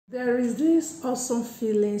There is this awesome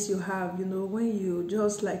feelings you have, when you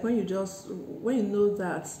just when you know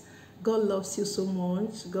that God loves you so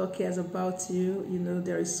much, God cares about you,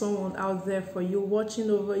 there is someone out there for you,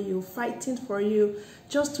 watching over you, fighting for you,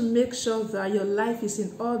 just to make sure that your life is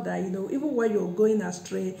in order, even when you're going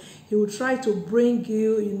astray, He will try to bring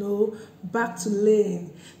you, back to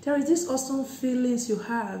lane. There is this awesome feelings you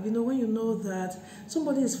have, when you know that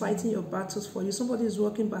somebody is fighting your battles for you, somebody is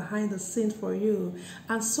working behind the scene for you,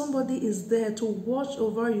 and somebody is there to watch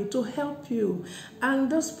over you, to help you,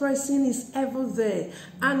 and this person is ever there,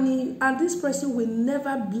 and this person will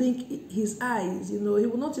never blink his eyes, he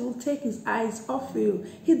will not even take his eyes off you.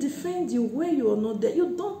 He defends you when you are not there.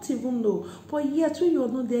 You don't even know, but yet when you are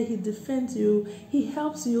not there, He defends you, He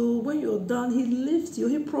helps you. When you're done, He lifts you,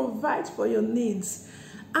 He provides for your needs,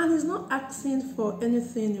 and He's not asking for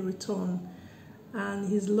anything in return. And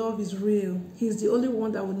His love is real. He's the only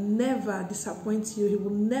one that will never disappoint you. He will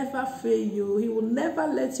never fail you. He will never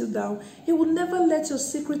let you down. He will never let your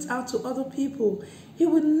secrets out to other people. He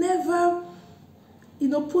will never,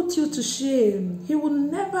 put you to shame. He will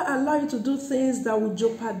never allow you to do things that will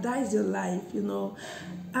jeopardize your life,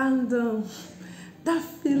 And that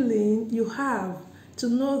feeling you have to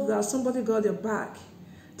know that somebody got your back,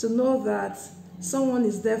 to know that someone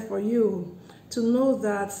is there for you, to know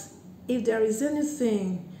that if there is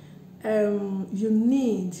anything you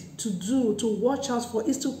need to do, to watch out for,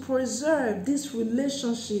 is to preserve this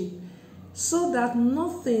relationship so that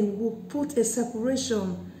nothing will put a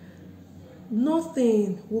separation,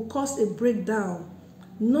 nothing will cause a breakdown,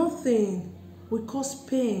 nothing will cause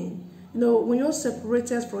pain. When you're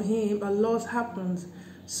separated from Him, a lot happens.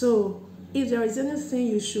 So if there is anything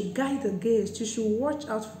you should guide against, you should watch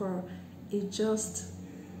out for, it's just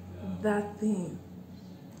that thing.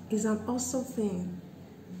 It's an awesome thing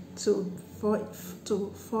to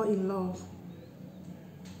fall in love.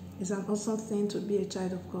 It's an awesome thing to be a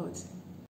child of God.